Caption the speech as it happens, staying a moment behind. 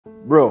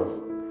Bro,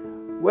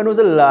 when was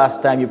the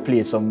last time you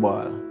played some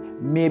ball?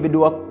 Maybe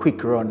do a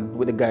quick run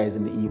with the guys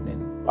in the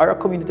evening, or a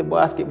community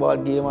basketball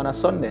game on a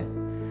Sunday.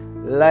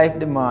 Life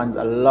demands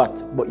a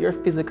lot, but your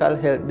physical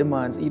health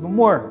demands even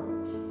more.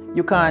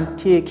 You can't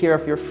take care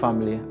of your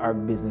family or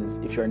business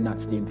if you're not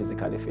staying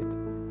physically fit.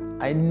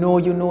 I know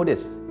you know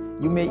this.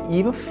 You may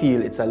even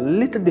feel it's a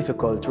little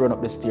difficult to run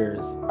up the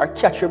stairs or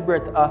catch your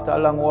breath after a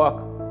long walk.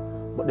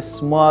 But the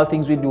small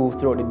things we do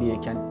throughout the day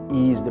can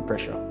ease the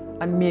pressure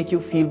and make you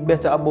feel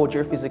better about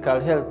your physical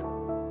health.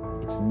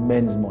 It's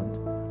Men's Month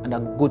and a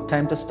good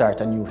time to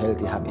start a new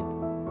healthy habit.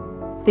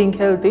 Think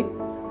healthy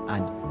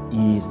and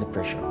ease the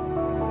pressure.